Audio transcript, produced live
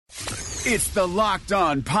It's the Locked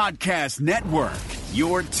On Podcast Network,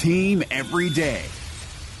 your team every day.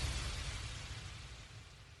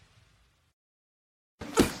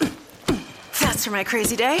 That's for my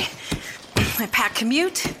crazy day. My packed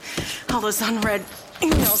commute, all those unread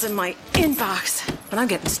emails in my inbox. But I'm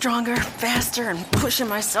getting stronger, faster, and pushing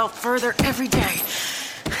myself further every day.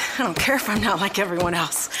 I don't care if I'm not like everyone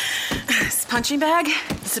else. This punching bag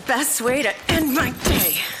is the best way to end my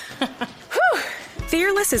day. Whew.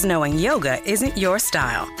 Fearless is knowing yoga isn't your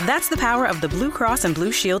style. That's the power of the Blue Cross and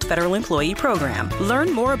Blue Shield Federal Employee Program.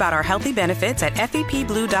 Learn more about our healthy benefits at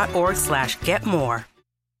fepblue.org/getmore.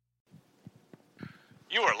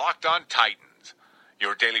 You are Locked On Titans,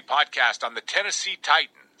 your daily podcast on the Tennessee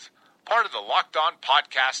Titans, part of the Locked On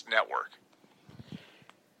Podcast Network.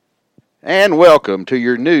 And welcome to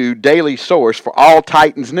your new daily source for all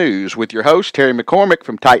Titans news with your host, Terry McCormick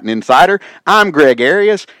from TitanInsider. I'm Greg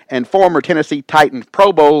Arias and former Tennessee Titans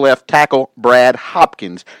Pro Bowl left tackle Brad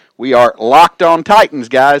Hopkins. We are Locked On Titans,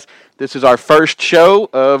 guys. This is our first show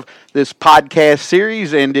of this podcast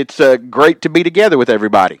series, and it's great to be together with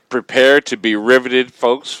everybody. Prepare to be riveted,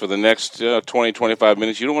 folks, for the next 20, 25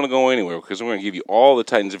 minutes. You don't want to go anywhere because we're going to give you all the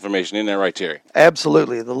Titans information in there, right, Terry?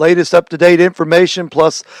 Absolutely. The latest up-to-date information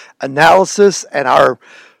plus analysis and our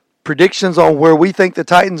predictions on where we think the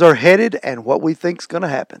Titans are headed and what we think is going to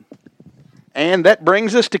happen. And that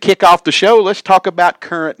brings us to kick off the show. Let's talk about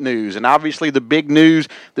current news. And obviously the big news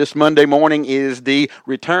this Monday morning is the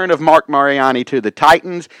return of Mark Mariani to the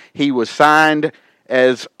Titans. He was signed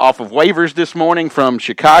as off of waivers this morning from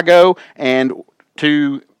Chicago. And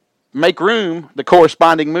to make room, the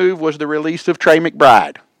corresponding move was the release of Trey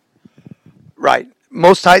McBride. Right.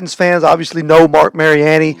 Most Titans fans obviously know Mark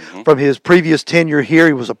Mariani from his previous tenure here.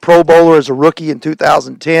 He was a Pro Bowler as a rookie in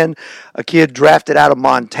 2010, a kid drafted out of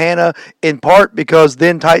Montana, in part because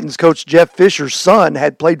then Titans coach Jeff Fisher's son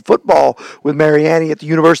had played football with Mariani at the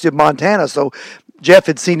University of Montana. So Jeff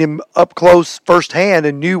had seen him up close firsthand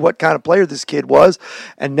and knew what kind of player this kid was.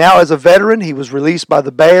 And now as a veteran, he was released by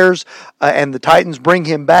the Bears, and the Titans bring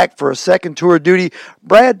him back for a second tour of duty.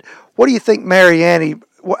 Brad, what do you think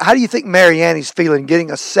how do you think Mariani's feeling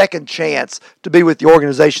getting a second chance to be with the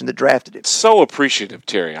organization that drafted him? So appreciative,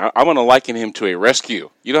 Terry. I'm going to liken him to a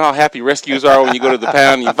rescue. You know how happy rescues are when you go to the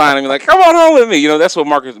pound and you find him, you're like, come on home with me. You know, that's what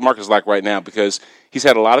Mark is like right now because he's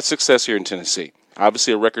had a lot of success here in Tennessee.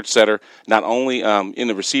 Obviously a record setter, not only in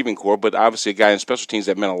the receiving corps, but obviously a guy in special teams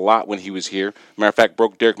that meant a lot when he was here. Matter of fact,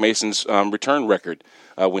 broke Derek Mason's return record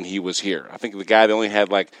when he was here. I think the guy that only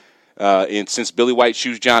had since Billy White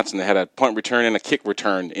Shoes Johnson, that had a punt return and a kick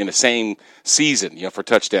return in the same season, for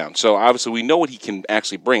touchdown. So obviously we know what he can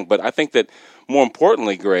actually bring. But I think that more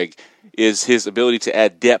importantly, Greg, is his ability to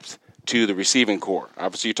add depth to the receiving corps.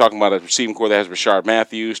 Obviously you're talking about a receiving corps that has Rashard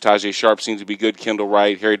Matthews, Tajay Sharp seems to be good, Kendall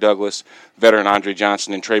Wright, Harry Douglas, veteran Andre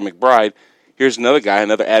Johnson, and Trey McBride. Here's another guy,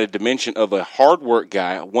 another added dimension of a hard work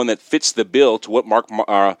guy, one that fits the bill to what Mike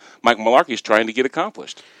Mularkey is trying to get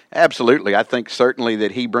accomplished. Absolutely. I think certainly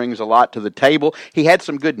that he brings a lot to the table. He had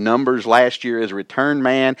some good numbers last year as a return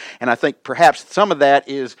man, and I think perhaps some of that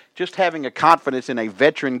is just having a confidence in a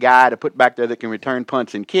veteran guy to put back there that can return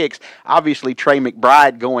punts and kicks. Obviously, Trey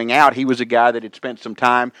McBride going out, he was a guy that had spent some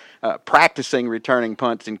time practicing returning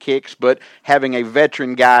punts and kicks, but having a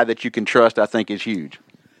veteran guy that you can trust, I think, is huge.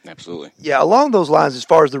 Absolutely. Yeah, along those lines, as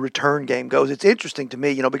far as the return game goes, it's interesting to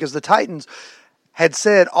me, because the Titans had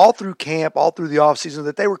said all through camp, all through the offseason,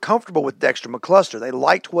 that they were comfortable with Dexter McCluster. They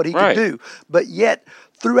liked what he could do. But yet,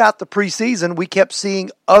 throughout the preseason, we kept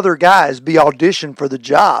seeing other guys be auditioned for the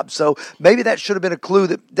job. So maybe that should have been a clue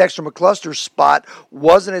that Dexter McCluster's spot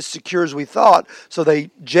wasn't as secure as we thought. So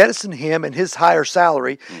they jettisoned him and his higher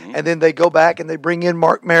salary, and then they go back and they bring in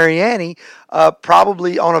Mark Mariani,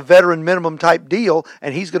 probably on a veteran minimum type deal,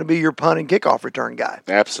 and he's going to be your punt and kickoff return guy.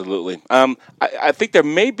 Absolutely. I think there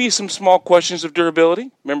may be some small questions of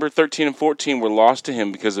durability. Remember, 13 and 14 were lost to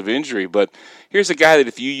him because of injury, but here's a guy that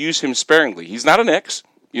if you use him sparingly, he's not an X.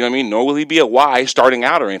 You know what I mean? Nor will he be a Y starting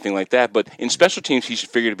out or anything like that. But in special teams, he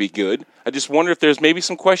should figure to be good. I just wonder if there's maybe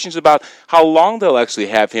some questions about how long they'll actually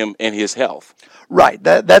have him and his health. Right.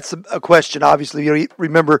 That's a question, obviously.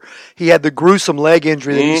 Remember, he had the gruesome leg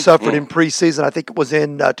injury that he suffered in preseason. I think it was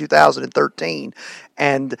in 2013.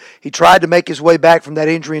 And he tried to make his way back from that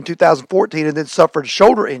injury in 2014 and then suffered a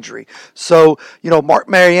shoulder injury. So, Mark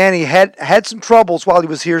Mariani had some troubles while he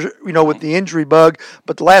was here, with the injury bug.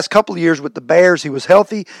 But the last couple of years with the Bears, he was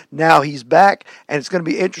healthy. Now he's back. And it's going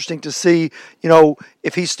to be interesting to see,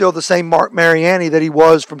 if he's still the same Mark Mariani that he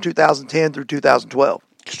was from 2010 through 2012.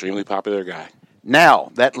 Extremely popular guy.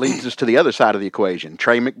 Now, that leads us to the other side of the equation,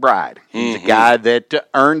 Trey McBride. He's a guy that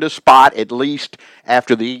earned a spot, at least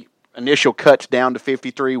after the initial cuts down to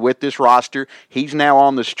 53 with this roster. He's now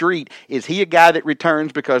on the street. Is he a guy that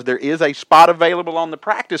returns because there is a spot available on the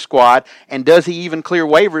practice squad, and does he even clear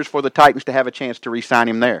waivers for the Titans to have a chance to re-sign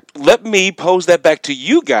him there? Let me pose that back to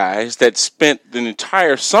you guys that spent an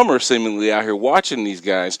entire summer seemingly out here watching these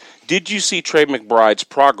guys. Did you see Trey McBride's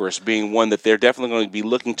progress being one that they're definitely going to be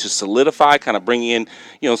looking to solidify, kind of bring in,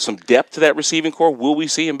 some depth to that receiving core? Will we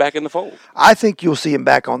see him back in the fold? I think you'll see him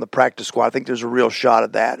back on the practice squad. I think there's a real shot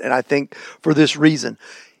at that. And I think for this reason,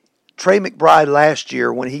 Trey McBride last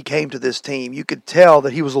year, when he came to this team, you could tell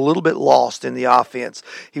that he was a little bit lost in the offense.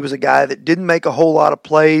 He was a guy that didn't make a whole lot of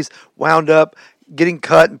plays, wound up getting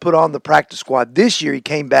cut and put on the practice squad. This year he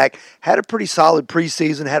came back, had a pretty solid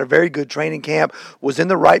preseason, had a very good training camp, was in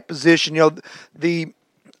the right position.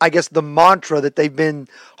 I guess the mantra that they've been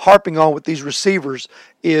harping on with these receivers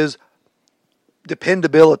is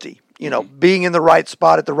dependability. Being in the right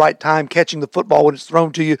spot at the right time, catching the football when it's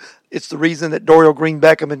thrown to you. It's the reason that Dorial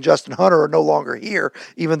Green-Beckham and Justin Hunter are no longer here,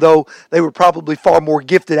 even though they were probably far more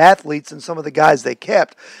gifted athletes than some of the guys they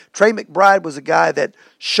kept. Trey McBride was a guy that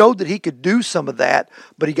showed that he could do some of that,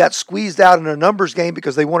 but he got squeezed out in a numbers game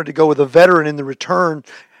because they wanted to go with a veteran in the return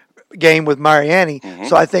game with Mariani. Mm-hmm.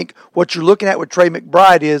 So I think what you're looking at with Trey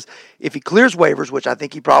McBride is if he clears waivers, which I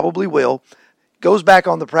think he probably will, goes back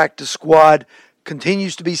on the practice squad,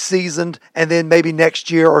 continues to be seasoned, and then maybe next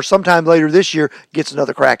year or sometime later this year gets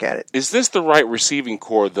another crack at it. Is this the right receiving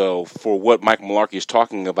core, though, for what Mike Mularkey is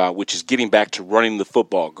talking about, which is getting back to running the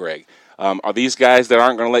football, Greg? Are these guys that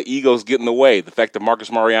aren't going to let egos get in the way? The fact that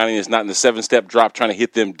Marcus Mariani is not in the 7-step drop trying to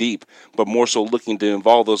hit them deep, but more so looking to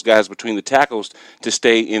involve those guys between the tackles to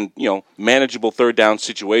stay in manageable third down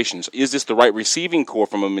situations. Is this the right receiving core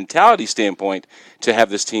from a mentality standpoint to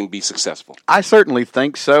have this team be successful? I certainly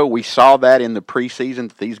think so. We saw that in the preseason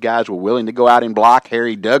that these guys were willing to go out and block.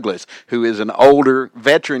 Harry Douglas, who is an older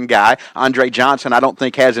veteran guy. Andre Johnson, I don't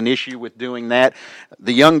think has an issue with doing that.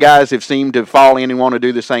 The young guys have seemed to fall in and want to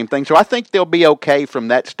do the same thing. So I think they'll be okay from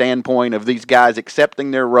that standpoint of these guys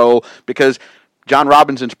accepting their role because John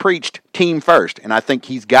Robinson's preached team first, and I think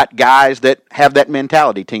he's got guys that have that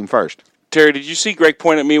mentality, team first. Terry, did you see Greg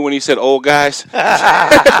point at me when he said old guys?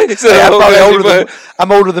 I'm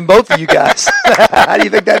older than both of you guys. How do you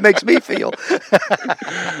think that makes me feel?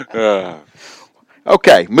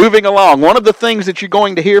 Okay, moving along. One of the things that you're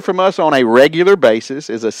going to hear from us on a regular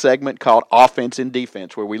basis is a segment called Offense and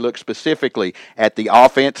Defense, where we look specifically at the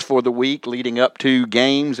offense for the week leading up to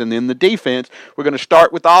games and then the defense. We're going to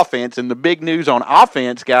start with offense, and the big news on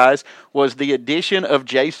offense, guys, was the addition of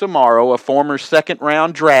Jay Samaro, a former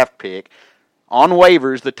second-round draft pick. On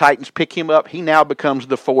waivers, the Titans pick him up. He now becomes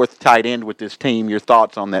the fourth tight end with this team. Your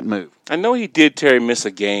thoughts on that move? I know he did, Terry, miss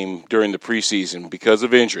a game during the preseason because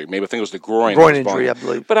of injury. Maybe I think it was the groin injury, I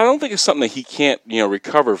believe. But I don't think it's something that he can't,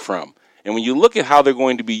 recover from. And when you look at how they're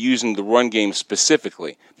going to be using the run game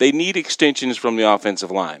specifically, they need extensions from the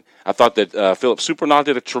offensive line. I thought that Philip Supernaut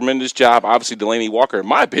did a tremendous job. Obviously, Delaney Walker, in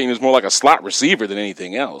my opinion, is more like a slot receiver than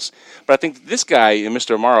anything else. But I think this guy,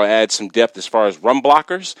 Mr. Amaro, adds some depth as far as run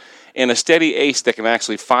blockers and a steady ace that can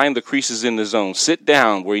actually find the creases in the zone, sit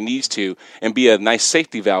down where he needs to, and be a nice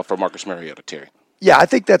safety valve for Marcus Mariota, Terry. Yeah, I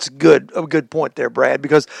think that's a good point there, Brad,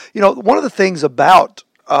 because, one of the things about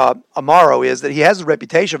Amaro is that he has a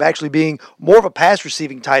reputation of actually being more of a pass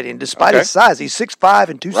receiving tight end despite his size. He's 6'5"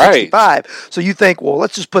 and 265. Right. So you think, well,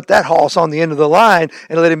 let's just put that hoss on the end of the line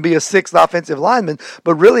and let him be a sixth offensive lineman.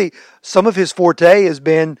 But really, some of his forte has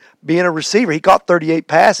been being a receiver. He caught 38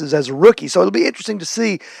 passes as a rookie. So it'll be interesting to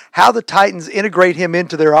see how the Titans integrate him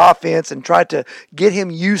into their offense and try to get him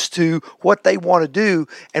used to what they want to do.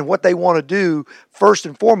 And what they want to do, first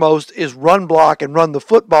and foremost, is run block and run the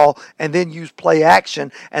football and then use play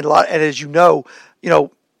action. And as you know,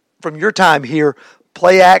 from your time here,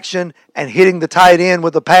 play action and hitting the tight end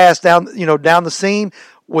with a pass down the seam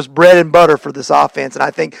was bread and butter for this offense. And I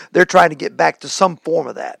think they're trying to get back to some form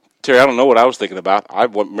of that. Terry, I don't know what I was thinking about. I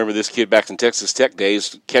remember this kid back in Texas Tech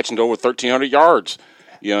days catching to over 1,300 yards,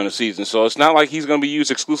 in the season. So it's not like he's going to be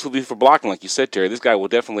used exclusively for blocking, like you said, Terry. This guy will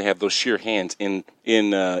definitely have those sheer hands in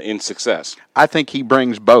success. I think he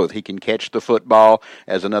brings both. He can catch the football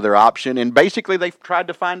as another option, and basically they've tried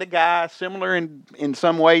to find a guy similar in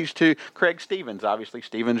some ways to Craig Stevens. Obviously,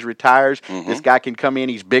 Stevens retires. Mm-hmm. This guy can come in.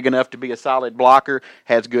 He's big enough to be a solid blocker,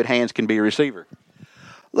 has good hands, can be a receiver.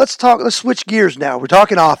 Let's switch gears now. We're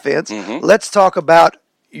talking offense. Mm-hmm. Let's talk about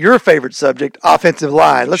your favorite subject, offensive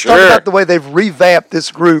line. Let's talk about the way they've revamped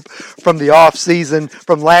this group from the offseason,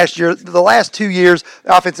 from last year. The last 2 years,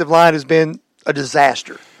 the offensive line has been a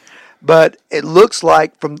disaster. But it looks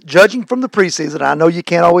like, judging from the preseason, I know you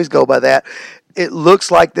can't always go by that, it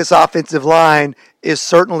looks like this offensive line is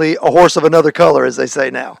certainly a horse of another color, as they say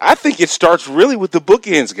now. I think it starts really with the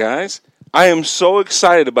bookends, guys. I am so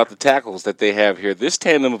excited about the tackles that they have here. This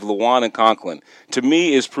tandem of Lewan and Conklin, to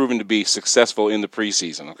me, is proven to be successful in the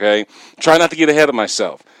preseason, okay? Try not to get ahead of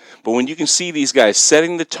myself. But when you can see these guys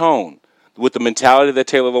setting the tone with the mentality that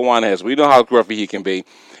Taylor Lewan has, we know how gruffy he can be,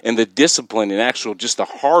 and the discipline and actual just the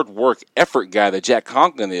hard work, effort guy that Jack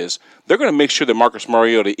Conklin is, they're going to make sure that Marcus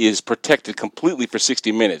Mariota is protected completely for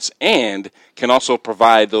 60 minutes and can also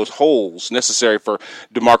provide those holes necessary for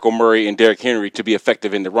DeMarco Murray and Derrick Henry to be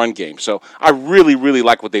effective in the run game. So I really, really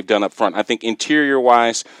like what they've done up front. I think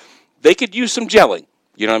interior-wise, they could use some gelling.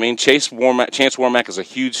 You know what I mean? Chance Warmack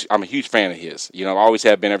is I'm a huge fan of his. You know, I always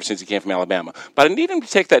have been ever since he came from Alabama. But I need him to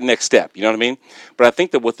take that next step. You know what I mean? But I think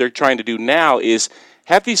that what they're trying to do now is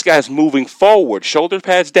have these guys moving forward, shoulder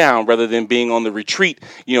pads down, rather than being on the retreat,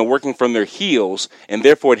 you know, working from their heels, and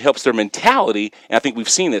therefore it helps their mentality, and I think we've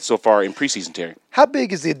seen it so far in preseason, Terry. How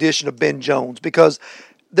big is the addition of Ben Jones? Because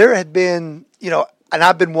there had been, you know, and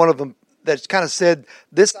I've been one of them that's kind of said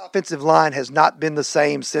this offensive line has not been the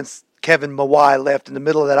same since Kevin Mawai left in the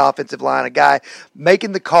middle of that offensive line, a guy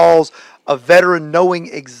making the calls, a veteran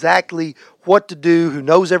knowing exactly what to do, who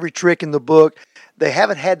knows every trick in the book. They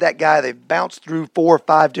haven't had that guy. They've bounced through 4 or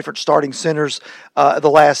 5 different starting centers the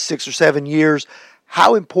last 6 or 7 years.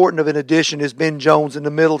 How important of an addition is Ben Jones in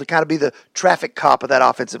the middle to kind of be the traffic cop of that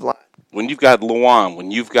offensive line? When you've got Lewan,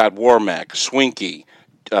 when you've got Warmack, Swinkie,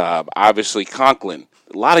 obviously Conklin,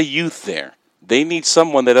 a lot of youth there. They need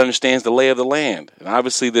someone that understands the lay of the land. And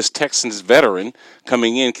obviously this Texans veteran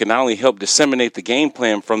coming in can not only help disseminate the game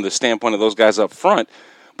plan from the standpoint of those guys up front,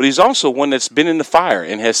 but he's also one that's been in the fire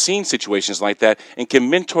and has seen situations like that and can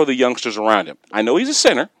mentor the youngsters around him. I know he's a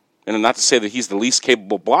center, and not to say that he's the least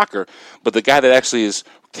capable blocker, but the guy that actually is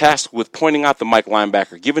tasked with pointing out the Mike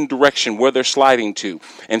linebacker, giving direction where they're sliding to,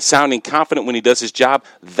 and sounding confident when he does his job,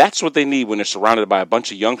 that's what they need when they're surrounded by a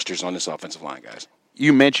bunch of youngsters on this offensive line, guys.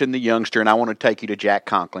 You mentioned the youngster, and I want to take you to Jack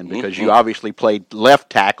Conklin because you obviously played left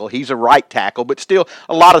tackle. He's a right tackle, but still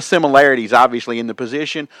a lot of similarities, obviously, in the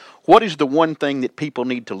position. What is the one thing that people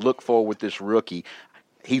need to look for with this rookie?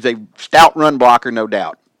 He's a stout run blocker, no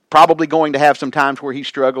doubt. Probably going to have some times where he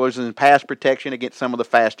struggles in pass protection against some of the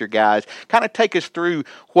faster guys. Kind of take us through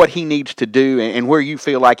what he needs to do and where you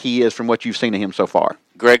feel like he is from what you've seen of him so far.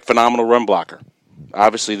 Greg, phenomenal run blocker.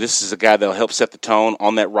 Obviously, this is a guy that will help set the tone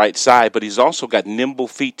on that right side, but he's also got nimble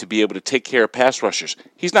feet to be able to take care of pass rushers.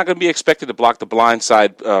 He's not going to be expected to block the blind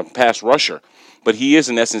side pass rusher, but he is,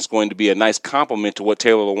 in essence, going to be a nice complement to what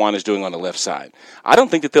Taylor Lewan is doing on the left side. I don't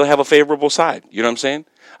think that they'll have a favorable side. You know what I'm saying?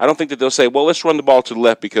 I don't think that they'll say, well, let's run the ball to the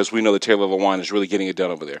left because we know that Taylor Lewan is really getting it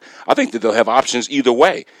done over there. I think that they'll have options either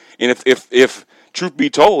way. And if truth be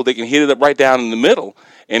told, they can hit it up right down in the middle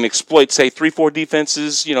and exploit, say, 3-4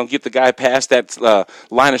 defenses, you know, get the guy past that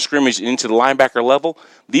line of scrimmage into the linebacker level.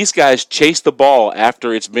 These guys chase the ball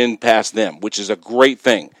after it's been past them, which is a great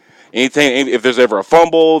thing. Anything, if there's ever a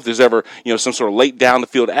fumble, if there's ever, you know, some sort of late down the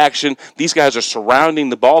field action, these guys are surrounding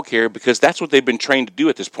the ball carrier because that's what they've been trained to do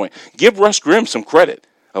at this point. Give Russ Grimm some credit,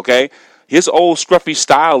 okay? His old scruffy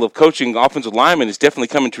style of coaching offensive linemen is definitely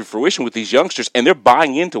coming to fruition with these youngsters, and they're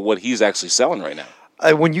buying into what he's actually selling right now.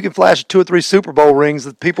 When you can flash 2 or 3 Super Bowl rings,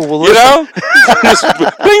 that people will listen. You know? Just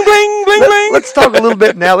bling, bling, bling, bling. Let's talk a little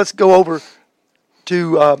bit now. Let's go over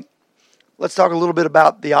to let's talk a little bit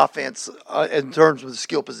about the offense in terms of the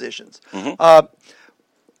skill positions.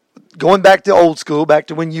 Going back to old school, back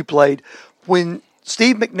to when you played, when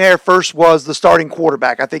Steve McNair first was the starting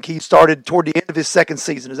quarterback, I think he started toward the end of his second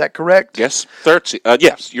season. Is that correct? Yes,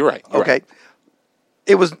 yes, you're right. You're okay. Right.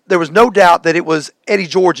 There was no doubt that it was Eddie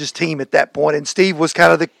George's team at that point, and Steve was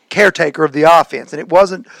kind of the caretaker of the offense. And it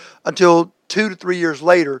wasn't until 2 to 3 years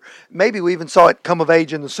later, maybe we even saw it come of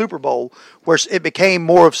age in the Super Bowl, where it became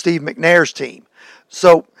more of Steve McNair's team.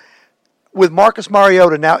 So with Marcus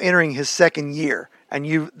Mariota now entering his second year,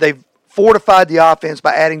 and they've fortified the offense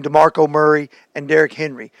by adding DeMarco Murray and Derrick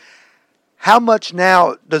Henry, how much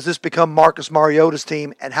now does this become Marcus Mariota's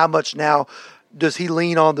team, and how much now does he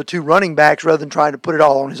lean on the 2 running backs rather than trying to put it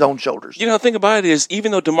all on his own shoulders? You know, the thing about it is,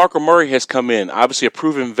 even though DeMarco Murray has come in, obviously a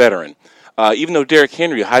proven veteran, even though Derrick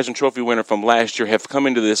Henry, a Heisman Trophy winner from last year, have come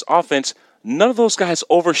into this offense, none of those guys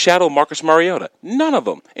overshadow Marcus Mariota. None of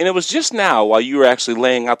them. And it was just now, while you were actually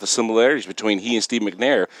laying out the similarities between he and Steve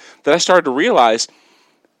McNair, that I started to realize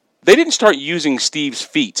they didn't start using Steve's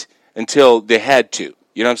feet until they had to.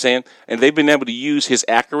 You know what I'm saying? And they've been able to use his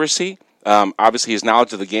accuracy. Obviously, his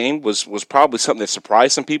knowledge of the game was probably something that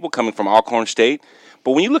surprised some people coming from Alcorn State.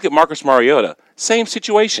 But when you look at Marcus Mariota, same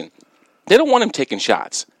situation. They don't want him taking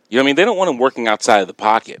shots. You know what I mean? They don't want him working outside of the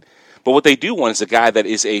pocket. But what they do want is a guy that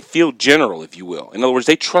is a field general, if you will. In other words,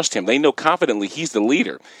 they trust him. They know confidently he's the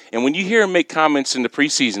leader. And when you hear him make comments in the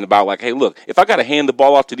preseason about like, hey, look, if I got to hand the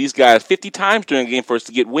ball off to these guys 50 times during a game for us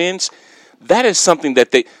to get wins, that is something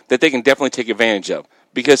that they can definitely take advantage of.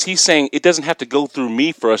 Because he's saying it doesn't have to go through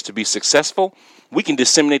me for us to be successful. We can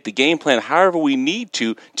disseminate the game plan however we need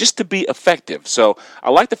to just to be effective. So I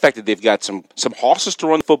like the fact that they've got some horses to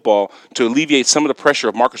run the football to alleviate some of the pressure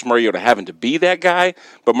of Marcus Mariota having to be that guy,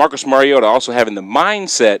 but Marcus Mariota also having the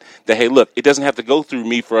mindset that, hey, look, it doesn't have to go through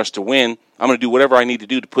me for us to win. I'm going to do whatever I need to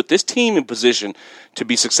do to put this team in position to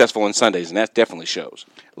be successful on Sundays, and that definitely shows.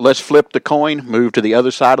 Let's flip the coin, move to the other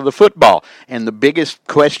side of the football. And the biggest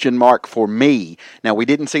question mark for me, now we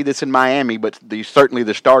didn't see this in Miami, but certainly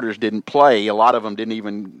the starters didn't play. A lot of them didn't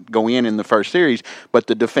even go in the first series, but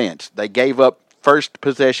the defense. They gave up first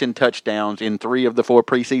possession touchdowns in 3 of the 4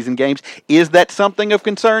 preseason games. Is that something of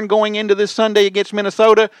concern going into this Sunday against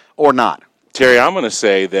Minnesota or not? Terry, I'm going to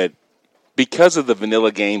say that because of the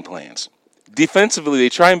vanilla game plans, defensively they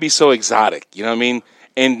try and be so exotic, you know what I mean?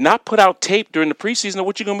 And not put out tape during the preseason of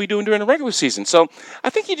what you're going to be doing during the regular season. So I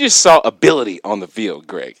think you just saw ability on the field,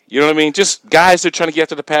 Greg. You know what I mean? Just guys that are trying to get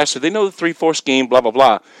after the passer. They know the 3-4 scheme, blah, blah,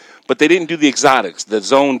 blah. But they didn't do the exotics, the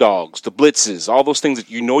zone dogs, the blitzes, all those things that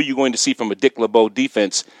you know you're going to see from a Dick LeBeau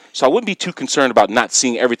defense. So I wouldn't be too concerned about not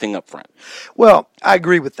seeing everything up front. Well, I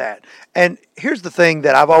agree with that. And here's the thing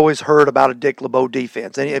that I've always heard about a Dick LeBeau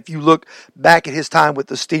defense. And if you look back at his time with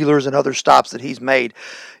the Steelers and other stops that he's made,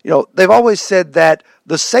 they've always said that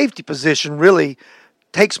the safety position really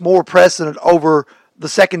takes more precedent over the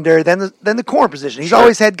secondary than the corner position. He's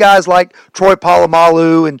always had guys like Troy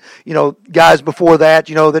Polamalu and guys before that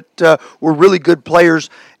that were really good players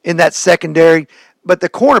in that secondary. But the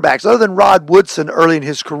cornerbacks, other than Rod Woodson early in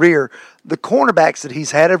his career, the cornerbacks that he's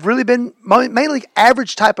had have really been mainly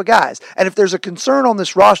average type of guys. And if there's a concern on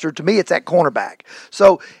this roster, to me, it's at cornerback.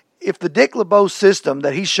 So if the Dick LeBeau system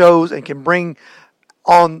that he shows and can bring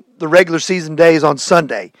on the regular season days on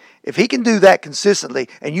Sunday, if he can do that consistently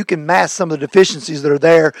and you can mask some of the deficiencies that are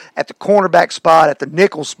there at the cornerback spot, at the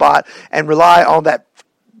nickel spot, and rely on that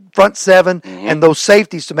front seven and those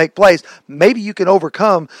safeties to make plays, maybe you can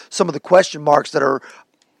overcome some of the question marks that are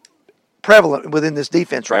prevalent within this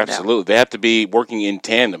defense right now. Absolutely. They have to be working in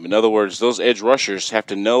tandem. In other words, those edge rushers have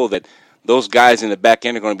to know that those guys in the back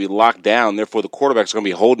end are going to be locked down. Therefore, the quarterback's going to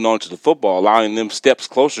be holding on to the football, allowing them steps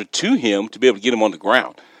closer to him to be able to get him on the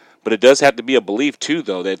ground. But it does have to be a belief, too,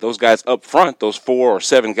 though, that those guys up front, those 4 or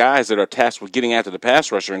 7 guys that are tasked with getting after the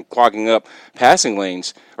pass rusher and clogging up passing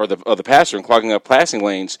lanes, or the passer and clogging up passing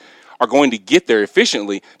lanes, are going to get there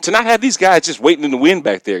efficiently, to not have these guys just waiting in the wind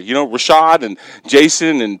back there. Rashad and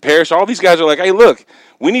Jason and Parrish, all these guys are like, hey, look,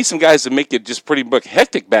 we need some guys to make it just pretty much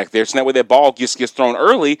hectic back there, so that way that ball gets thrown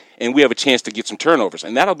early and we have a chance to get some turnovers.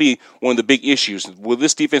 And that'll be one of the big issues. Will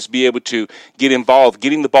this defense be able to get involved,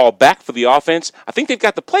 getting the ball back for the offense? I think they've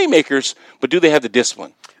got the playmakers, but do they have the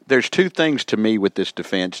discipline? There's 2 things to me with this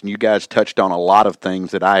defense, and you guys touched on a lot of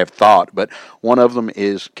things that I have thought, but one of them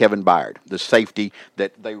is Kevin Byard, the safety,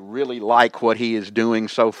 that they really like what he is doing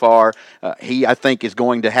so far. He, I think, is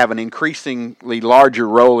going to have an increasingly larger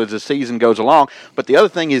role as the season goes along, but the other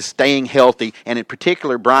thing is staying healthy, and in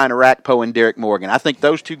particular, Brian Arakpo and Derek Morgan. I think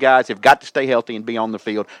those 2 guys have got to stay healthy and be on the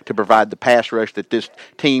field to provide the pass rush that this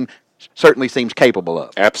team certainly seems capable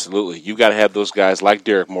of. Absolutely. You got to have those guys like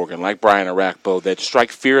Derek Morgan, like Brian Arakpo, that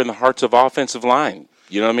strike fear in the hearts of offensive line.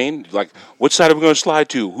 You know what I mean? Like, which side are we going to slide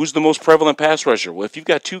to? Who's the most prevalent pass rusher? Well, if you've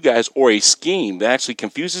got 2 guys or a scheme that actually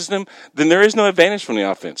confuses them, then there is no advantage from the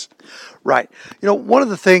offense. Right. One of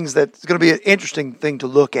the things that's going to be an interesting thing to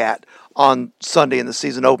look at on Sunday in the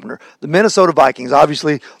season opener, the Minnesota Vikings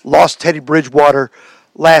obviously lost Teddy Bridgewater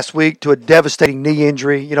last week to a devastating knee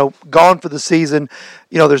injury, gone for the season.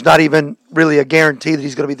 There's not even really a guarantee that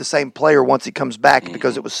he's going to be the same player once he comes back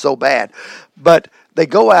because it was so bad. But they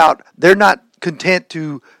go out, they're not content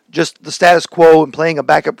to just the status quo and playing a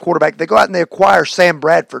backup quarterback. They go out and they acquire Sam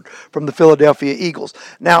Bradford from the Philadelphia Eagles.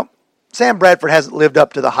 Now, Sam Bradford hasn't lived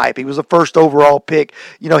up to the hype. He was a first overall pick.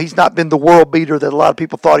 He's not been the world beater that a lot of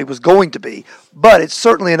people thought he was going to be. But it's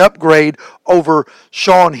certainly an upgrade over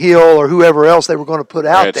Sean Hill or whoever else they were going to put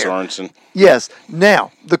out there. Brad Sorensen. Yes.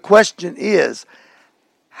 Now, the question is,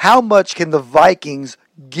 how much can the Vikings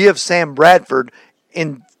give Sam Bradford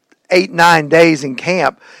in 8-9 days in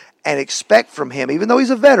camp and expect from him, even though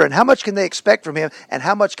he's a veteran? How much can they expect from him, and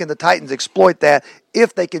how much can the Titans exploit that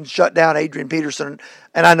if they can shut down Adrian Peterson?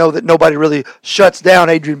 And I know that nobody really shuts down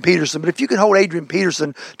Adrian Peterson, but if you can hold Adrian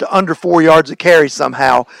Peterson to under 4 yards a carry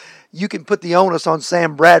somehow, you can put the onus on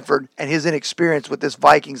Sam Bradford and his inexperience with this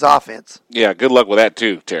Vikings offense. Yeah, good luck with that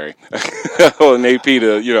too, Terry. An AP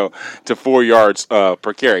to 4 yards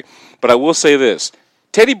per carry. But I will say this.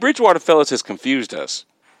 Teddy Bridgewater, fellas, has confused us.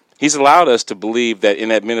 He's allowed us to believe that in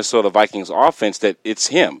that Minnesota Vikings offense that it's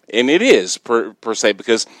him. And it is, per se,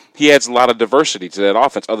 because he adds a lot of diversity to that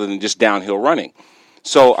offense other than just downhill running.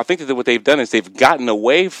 So I think that what they've done is they've gotten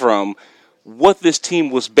away from what this team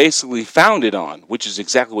was basically founded on, which is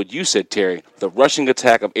exactly what you said, Terry, the rushing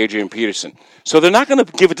attack of Adrian Peterson. So they're not going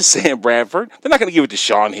to give it to Sam Bradford. They're not going to give it to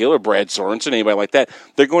Sean Hill or Brad Sorensen, anybody like that.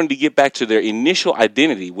 They're going to get back to their initial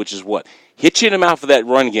identity, which is what? Hitching them out for that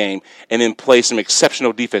run game and then play some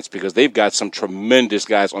exceptional defense because they've got some tremendous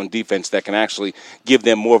guys on defense that can actually give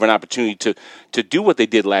them more of an opportunity to do what they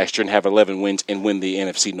did last year and have 11 wins and win the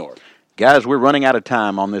NFC North. Guys, we're running out of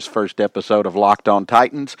time on this first episode of Locked On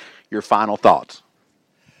Titans. Your final thoughts?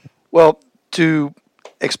 Well, to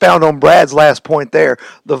expound on Brad's last point there,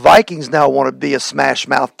 the Vikings now want to be a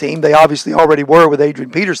smash-mouth team. They obviously already were with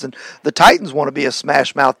Adrian Peterson. The Titans want to be a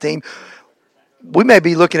smash-mouth team. We may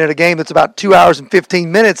be looking at a game that's about 2 hours and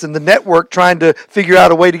 15 minutes and the network trying to figure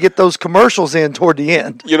out a way to get those commercials in toward the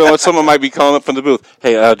end. You know what? Someone might be calling up from the booth.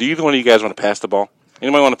 Hey, do either one of you guys want to pass the ball?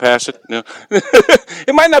 Anybody want to pass it? No.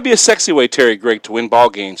 It might not be a sexy way, Terry Gregg, to win ball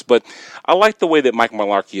games, but I like the way that Mike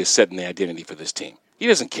Mularkey is setting the identity for this team. He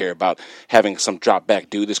doesn't care about having some drop-back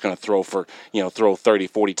dude that's going to throw 30,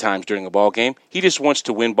 40 times during a ball game. He just wants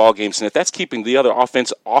to win ball games, and if that's keeping the other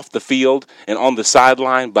offense off the field and on the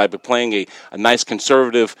sideline by playing a nice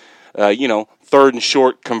conservative, third and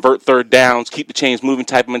short, convert third downs, keep the chains moving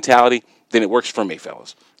type of mentality, then it works for me,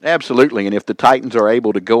 fellas. Absolutely, and if the Titans are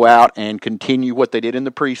able to go out and continue what they did in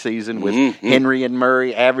the preseason with Henry and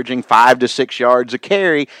Murray averaging 5 to 6 yards a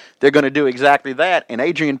carry, they're going to do exactly that, and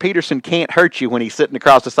Adrian Peterson can't hurt you when he's sitting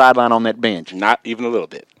across the sideline on that bench. Not even a little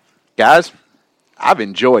bit. Guys, I've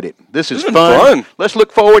enjoyed it. This is fun. Let's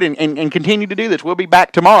look forward and continue to do this. We'll be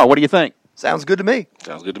back tomorrow. What do you think? Sounds good to me.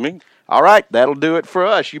 Sounds good to me. All right, that'll do it for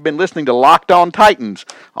us. You've been listening to Locked On Titans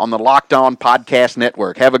on the Locked On Podcast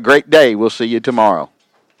Network. Have a great day. We'll see you tomorrow.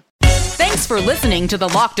 Thanks for listening to the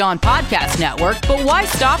Locked On Podcast Network, but why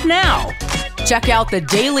stop now? Check out the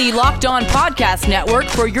daily Locked On Podcast Network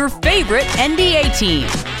for your favorite NBA team.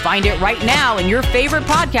 Find it right now in your favorite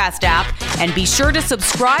podcast app, and be sure to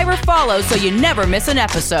subscribe or follow so you never miss an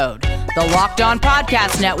episode. The Locked On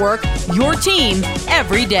Podcast Network, your team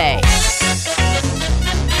every day.